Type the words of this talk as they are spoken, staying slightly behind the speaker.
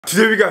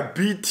Today we got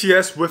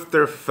BTS with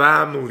their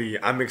family.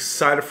 I'm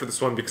excited for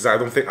this one because I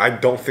don't think I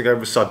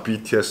ever saw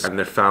BTS and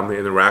their family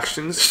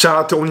interactions. Shout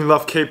out to Only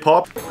Love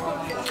K-pop.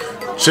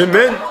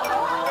 Jimin.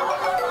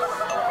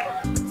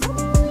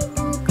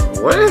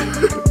 What?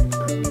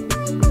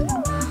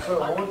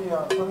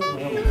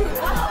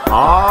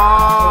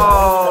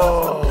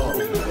 Oh.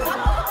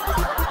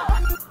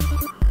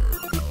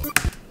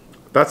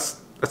 That's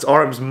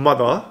RM's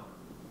mother.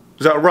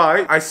 Is that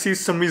right? I see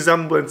some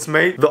resemblance,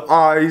 mate. The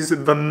eyes,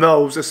 the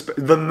nose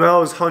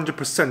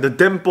 100%. The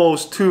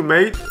dimples too,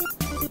 mate.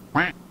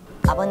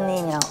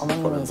 아버님이랑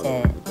어머님이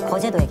이제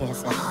거제도에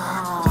계셨어요.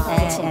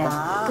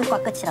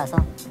 끝과 끝이라서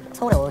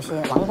서울에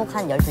왕복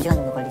한 12시간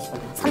정도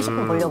걸리시거든요.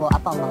 30분 보려고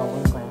아빠 엄마가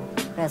오는 거예요.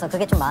 그래서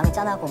그게 좀 마음이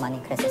짠하고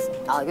많이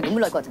그랬었어요. 아, 이거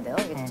눈물 날 것 같은데요?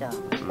 이게 진짜.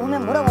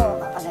 오면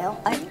뭐라고 하세요?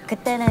 아니,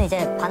 그때는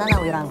이제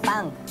바나나 우유랑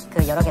빵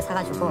그 여러 개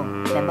사가지고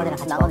멤버들이랑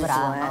같이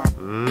먹으라.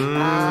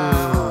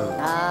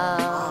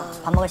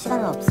 밥 먹을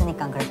시간은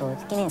없으니까 그래도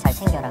끼니는 잘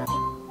챙겨라.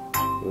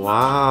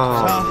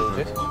 와우.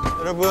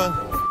 여러분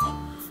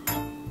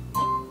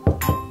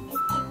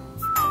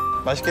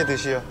맛있게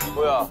드시오.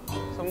 뭐야?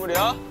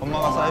 선물이야?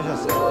 엄마가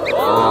싸주셨어요.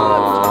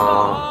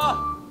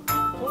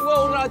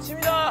 정국아 오늘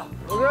아침이다.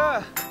 오케이.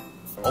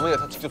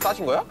 어머니가 다 직접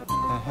싸신 거야?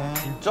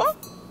 진짜?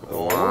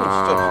 어머니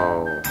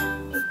진짜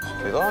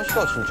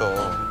대단하시다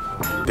진짜.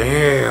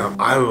 Damn,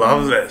 I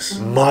love this.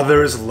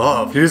 Mother's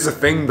love. Here's the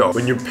thing though,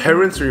 when your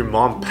parents or your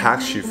mom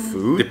packs you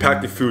food, they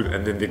pack the food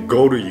and then they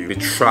go to you, they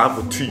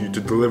travel to you to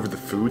deliver the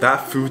food,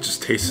 that food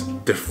just tastes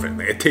different.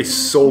 Like, it tastes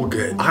so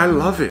good. I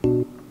love it.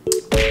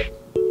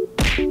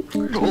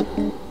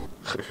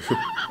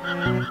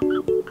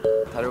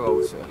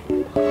 다녀가고 있어요.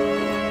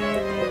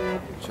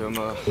 저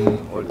엄마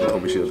얼굴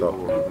너무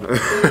싫다고.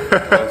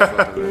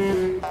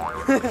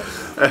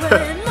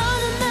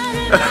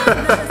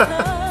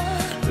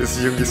 This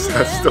is Yoongi's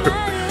sad story.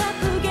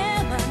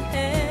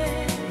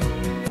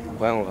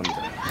 고향으로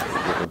갑니다.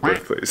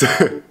 Birthplace.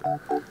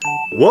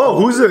 Whoa,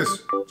 who's this?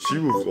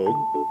 Chibu vlog.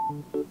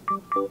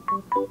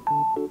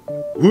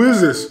 Who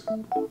is this?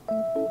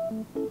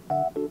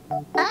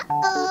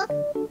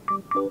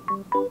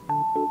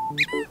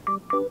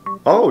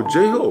 Oh,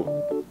 J-Hope.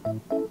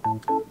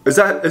 Is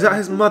that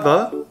his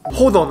mother?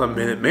 Hold on a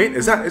minute, mate.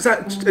 Is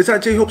that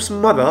J-Hope's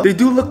mother? They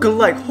do look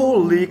alike.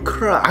 Holy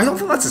crap. I don't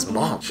think that's his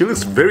mom. She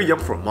looks very young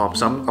for a mom,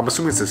 so I'm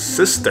assuming it's his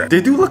sister. They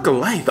do look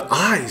alike. The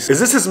eyes. Is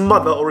this his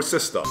mother or his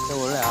sister?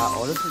 원래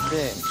어렸을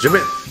때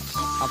Jimin.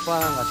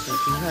 아빠랑 같이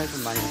등산을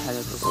좀 많이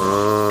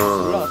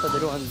다녔었어요. 올라갔다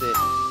내려왔는데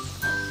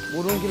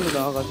모르는 길로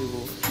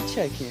나와가지고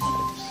히치하이킹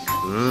했어요.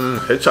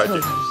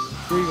 hitchhiking.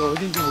 여기가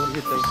어딘지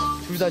모르겠다고.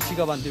 둘 다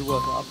지갑 안 들고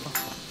와서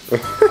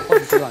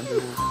아빠도 지갑 안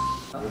들고.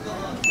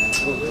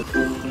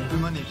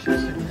 할머니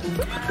실수.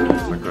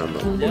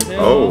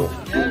 Oh.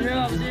 안녕하세요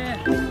아버지.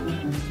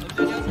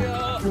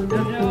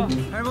 안녕하세요.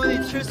 할머니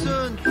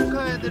칠순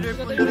축하해드릴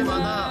분들이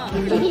많아.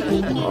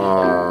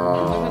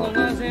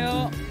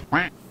 건강하세요.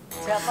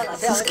 저희 아빠가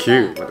This is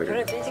cute.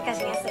 별로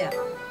삐직하시게 했어요.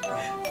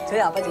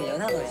 저희 아버지가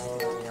연하거든요.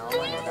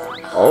 어머니보다.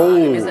 Oh.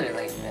 몇 살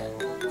연상이시네?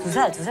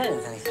 두 살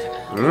연상이시죠.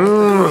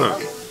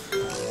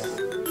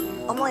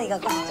 어머니가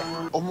컸죠.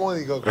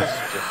 어머니가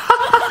그러시죠.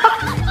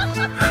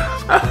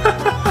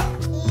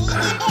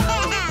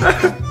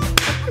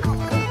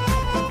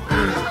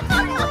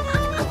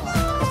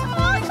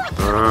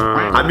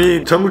 I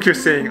mean, Jungkook here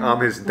saying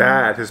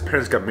his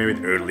parents got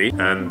married early,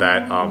 and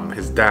that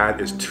his dad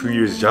is 2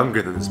 years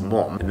younger than his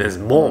mom, and his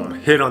mom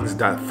hit on his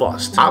dad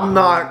first. I'm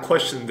not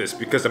questioning this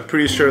because I'm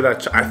pretty sure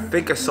that I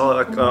think I saw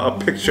like a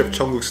picture of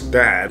Jungkook's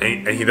dad,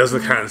 and he does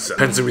look handsome.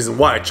 Hence the reason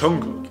why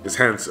Jungkook is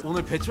handsome.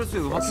 오늘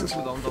배철수의 음악 캠프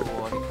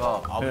나온다고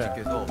하니까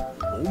아버지께서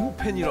너무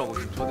팬이라고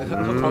지금 전에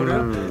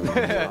생각하고요.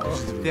 네.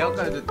 대학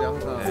다닐 때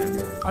항상.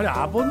 아니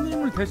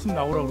아버님을 대신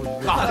나오라고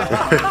그러지.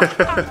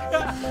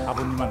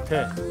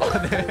 아버님한테.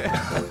 네.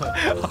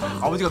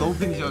 아버지가 너무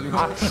팬이셔가지고.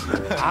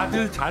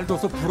 아들 잘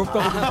둬서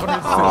부럽다고 좀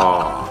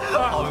전해주세요.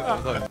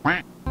 감사합니다.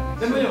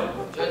 잠깐만요.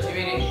 저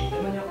지민이.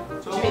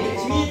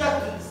 지민이 딱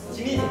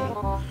지민이.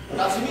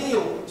 나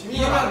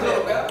지민이 하면 안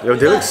돼요? Yo,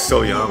 they look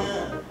so young.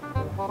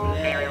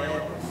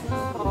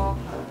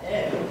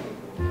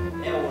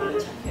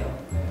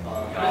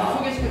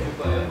 소개시켜 줄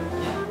거예요.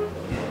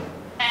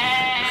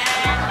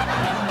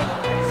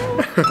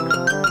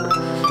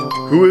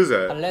 Who is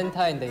that?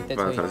 발렌타인데이 때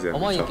저희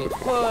어머니께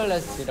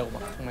초콜릿이라고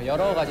막 정말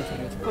여러 가지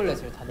종류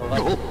초콜릿을 다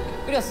넣어가지고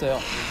끓였어요.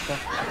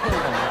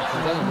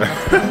 굉장히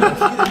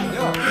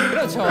많았어요.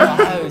 그렇죠.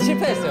 아유,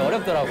 실패했어요.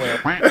 어렵더라고요.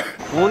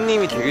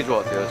 부모님이 되게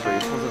좋아하세요. 저희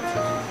콘서트.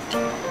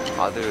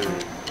 아들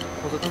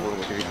콘서트 보는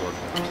거 되게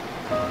좋아하세요.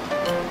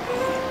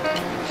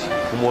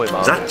 부모의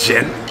마음. Is that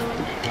Jin?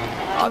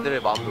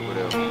 아들의 마음도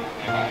그래요.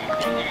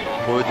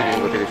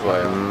 보여드리는 거 되게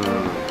좋아해요.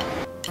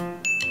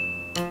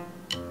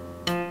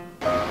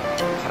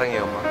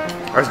 사랑해요 엄마.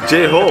 That's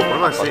J-Hope. What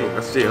am I saying?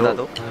 That's J-Hope.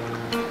 나도.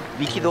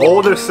 미키도.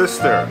 Older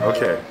sister.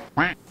 Okay.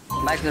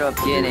 마이크로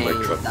DNA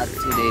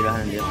나트데이를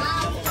하는데요.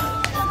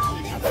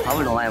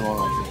 밥을 너무 많이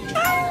먹어가지고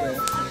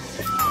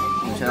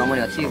저희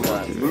어머니가 튀긴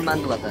거야.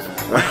 물만두 같다.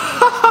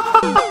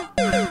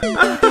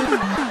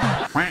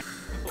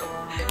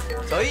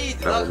 저희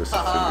That was just a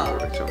누나가 figure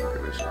like Jungkook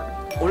initially.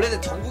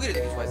 원래는 정국이를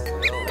되게 좋아했어요.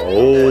 오.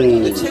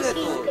 근데 최근에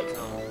또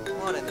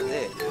통화를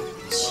했는데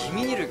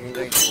지민이를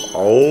굉장히 또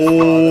오.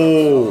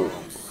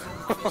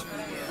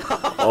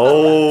 오.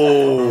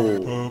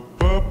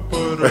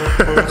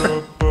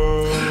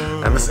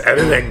 I'm just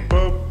editing.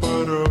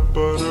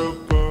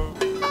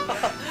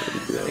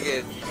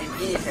 되게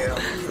미인이세요.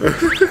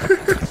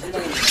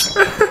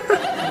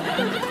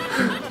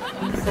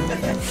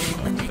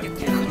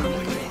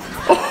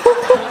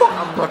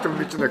 I'm not gonna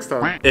meet you next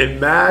time.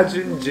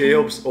 Imagine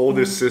J-Hope's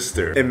older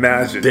sister.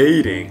 Imagine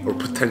dating or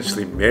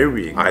potentially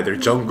marrying either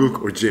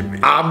Jungkook or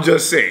Jimin. I'm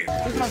just saying.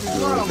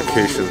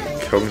 Notification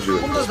경주.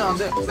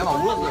 내가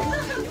막 울었어요.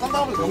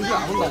 산다고 경주에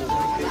안 온다고.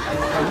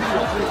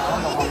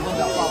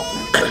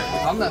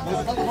 다음날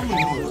거기서 산다 선물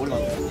입고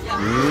올라왔어요.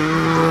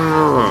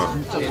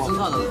 진짜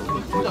순수하다.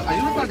 진짜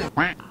이럴 때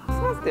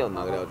크리스마스 때였나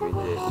그래가지고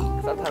이제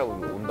산타라고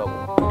온다고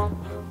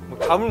뭐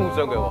잠을 못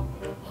잔 거야 막.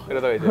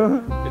 그러다가 이제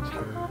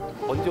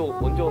언제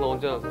오나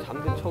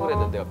잠든 척을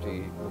했는데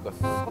갑자기 뭔가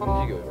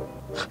움직여요.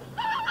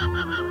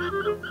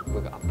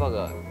 그러니까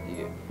아빠가 이게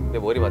내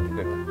머리 맡은 걸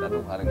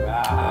나도 가는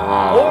거야.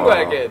 오는 거야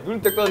이렇게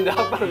눈 딱 떴는데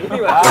아빠는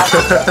눈이 와.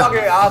 동심파괴.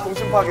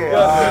 동심파괴.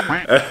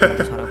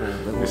 잘하고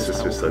Your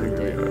sister's studying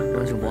Korean.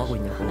 너 지금 뭐 하고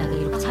있냐고.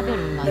 이렇게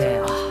차별을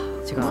네,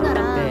 제가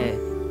누나랑. 네,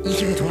 이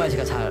기분 정말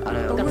제가 잘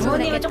알아요. 그러니까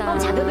부모님이 조금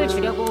자극을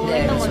주려고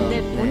네, 했던 그렇죠.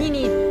 건데 네.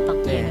 본인이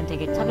받기에는 네.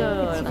 되게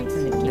차별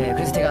같은 느낌. 네,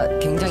 그래서 제가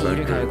굉장히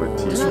이를 갈고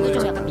누나도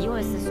좀 약간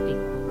미워했을 수도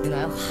있고.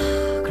 누나요?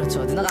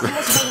 그렇죠. 누나가 한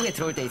번씩 한국에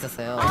들어올 때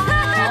있었어요.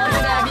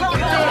 진짜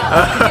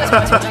믿겠다. 그게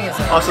정말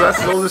절정이었어요. Oh, so that's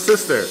his older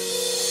sister.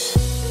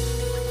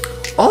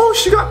 Oh,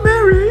 she got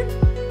married.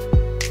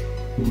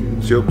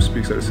 J-Hope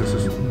speaks at his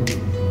sister's.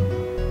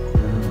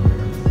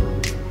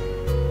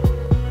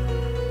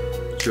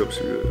 J-Hope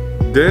speaks.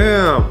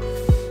 Damn.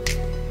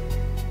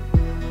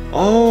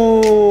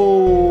 Oh.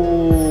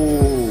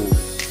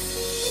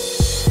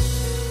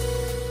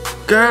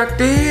 God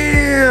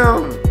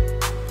damn.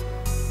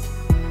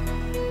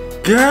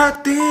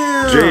 God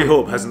damn!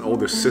 J-Hope has an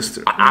older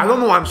sister. I don't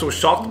know why I'm so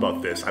shocked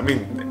about this. I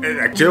mean,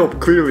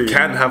 J-Hope clearly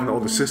can have an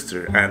older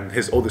sister, and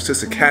his older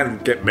sister can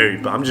get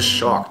married, but I'm just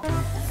shocked.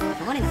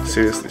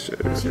 Seriously, shit.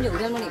 심지어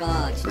우리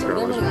할머니가 진짜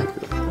우리 할머니가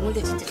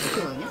동물들 진짜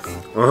좋거든요.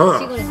 Uh-huh.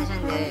 시골에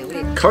사셨는데 우리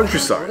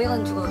Countryside.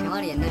 500원 주고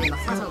병아리 옛날에 막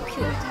사서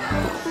키우고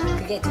있잖아요.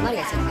 그게 2마리가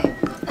있었는데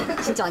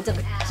진짜 완전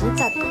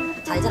진짜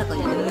잘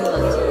자랐거든요.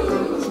 운동하기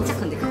진짜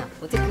큰데 그냥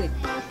어떻게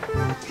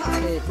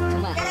그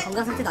정말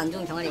건강 상태도 안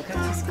좋은 병아리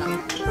그렇게 컸을까?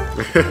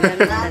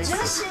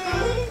 아저씨.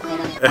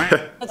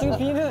 지금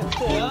비는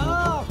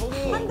야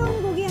거기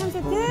한돈 고기 한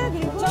세트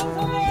그리고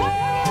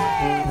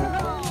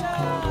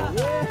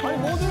아니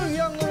모두를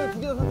위한 거를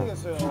 2개 다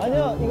선택했어요.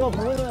 아니요 이거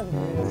보내줘야지.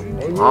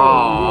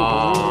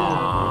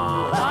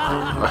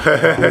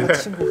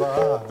 친구가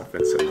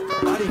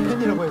딸이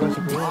팬이라고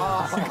해가지고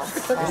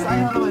사인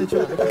하나만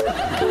해줘야 돼.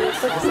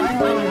 사인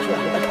하나만 해줘야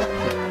돼.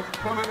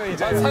 그러면은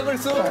이제 상을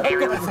쓰고 갈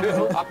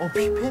거였어요.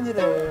 팬이래.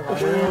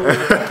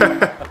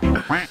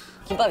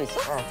 김밥 있어?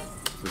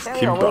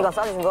 김밥. 어머니가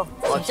싸주신 거.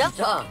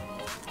 진짜?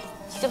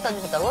 직접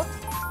싸주셨다고?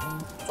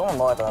 조금만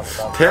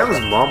먹어야겠다. Taeyang's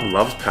mom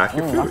loves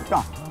packing food.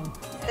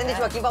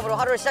 샌드위치와 김밥으로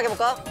하루를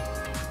시작해볼까?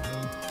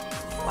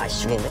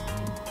 맛있겠네.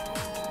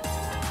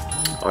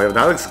 Oh, yeah,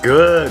 that looks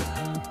good.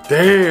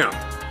 Damn.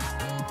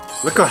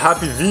 Look how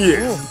happy V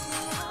is.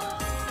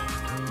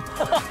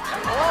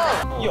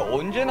 이게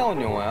언제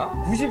나온 영화야?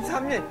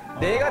 93년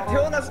내가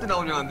태어났을 때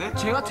나온 영화인데?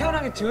 제가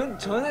태어나기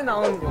전에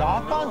나온 나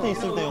아빠한테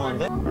있을 때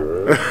영화인데?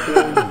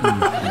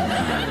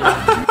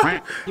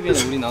 TV에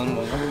우리 나오는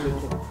거야.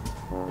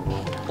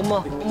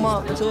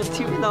 엄마 저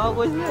TV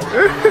나가고 있네.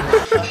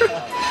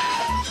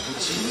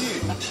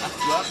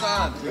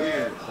 약간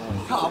되게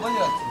형 아버지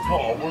같아.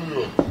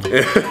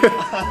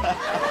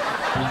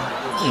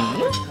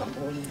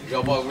 우리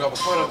아빠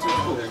카메라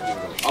찍고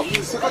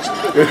아버지 색깔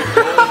찍는데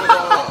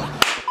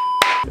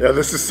Yeah,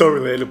 this is so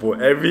relatable.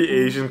 Every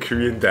Asian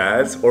Korean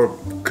dads, or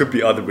could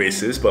be other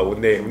races, but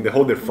when they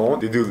hold their phone,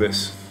 they do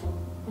this.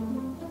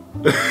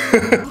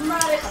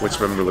 Which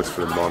member looks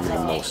for the mommy the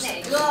most?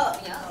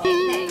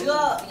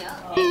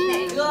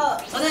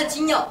 저는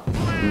진혁.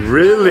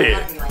 Really?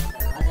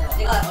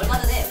 제가 얼마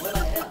전에 뭘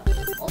봤냐면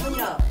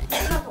어머니랑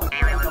시간 동안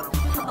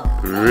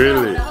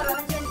Really?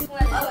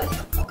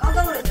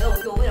 깜짝 놀랐어요.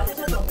 우리 어머니랑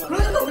세시간 동안.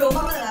 그러니까 우리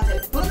엄마가 나한테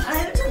너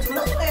나랑 일찍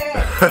졸라 좋네.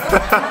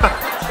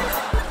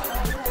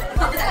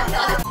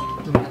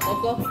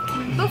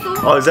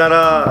 Oh, is that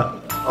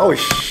oh,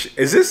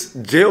 is this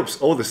J-Hope's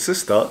older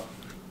sister?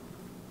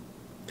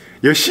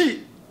 Yo,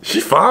 she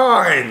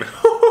fine.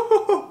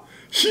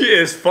 She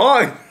is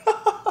fine.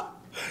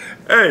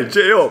 Hey,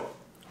 J-Hope.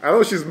 I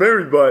know she's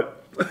married,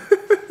 but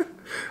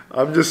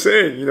I'm just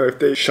saying, you know, if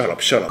they shut up.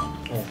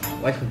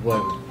 와이프 뭐야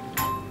이거?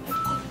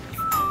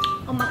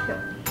 엄마표.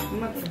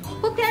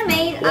 호텔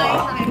메인 아이스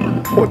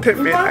아메리카노. Hotel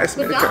made ice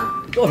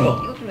American.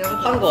 떨어. 이거 좀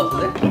매운 파는 거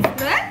같은데?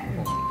 그래?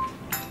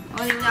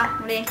 어디냐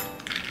우리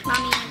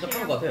마미. 진짜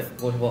파는 거 같아.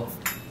 뭐 줘봐.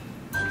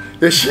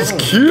 Yeah, she's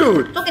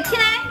cute. 쪼개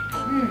티네?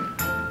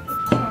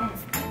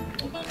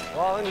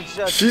 와 근데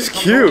진짜 She's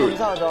cute.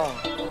 감사하다.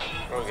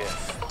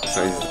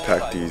 So I need to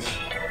pack these.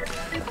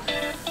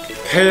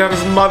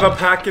 Taeyang's mother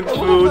packing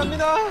food.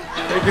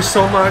 Thank you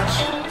so much.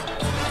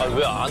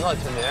 아왜 안 와,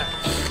 쟤네?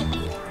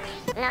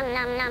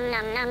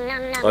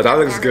 Oh, that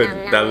looks good.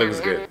 That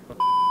looks good.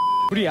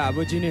 우리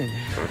아버지는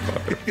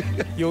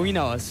용이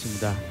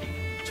나왔습니다.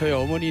 저희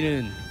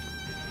어머니는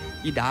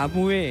이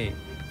나무에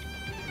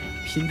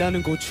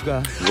빛나는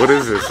고추가 What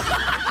is this?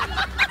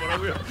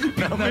 뭐라고요?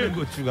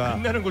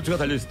 빛나는 고추가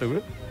달려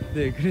있었다고요?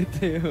 네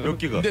그랬대요. 몇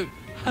개가?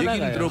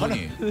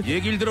 근데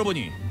얘기를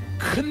들어보니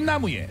큰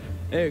나무에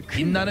네,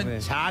 빛나는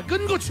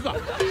작은 고추가.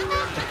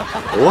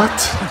 What?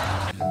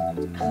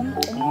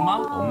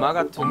 엄마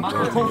같은.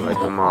 Like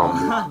your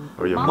mom.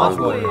 Or your mom.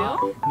 보여요?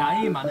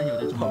 나이 많은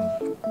여자 좀.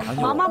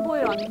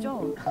 마마보이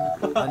아니죠?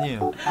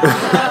 아니에요.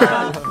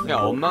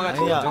 그냥 엄마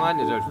같은 여정한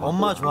여자를 좋아.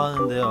 엄마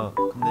좋아하는데요.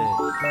 근데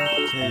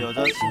제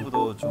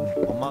여자친구도 좀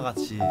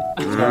엄마같이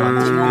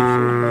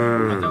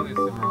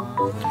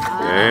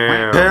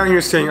Damn. Taeyang,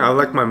 you're saying I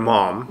like my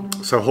mom,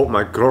 so I hope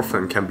my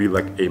girlfriend can be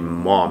like a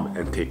mom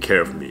and take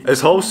care of me.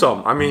 It's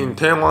wholesome. I mean,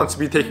 Taeyang wants to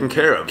be taken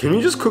care of. Can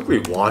you just quickly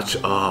watch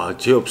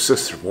Jiyeop's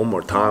sister one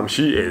more time?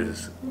 She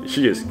is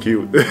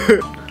cute.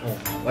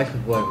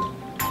 와이프 뭐하고?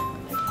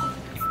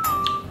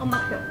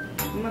 엄마표.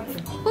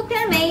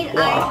 호텔 메이드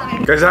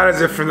아이스. Guys, that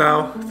is it for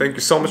now. Thank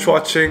you so much for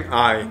watching.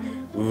 I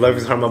love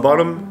you from my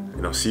bottom,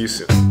 and I'll see you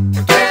soon.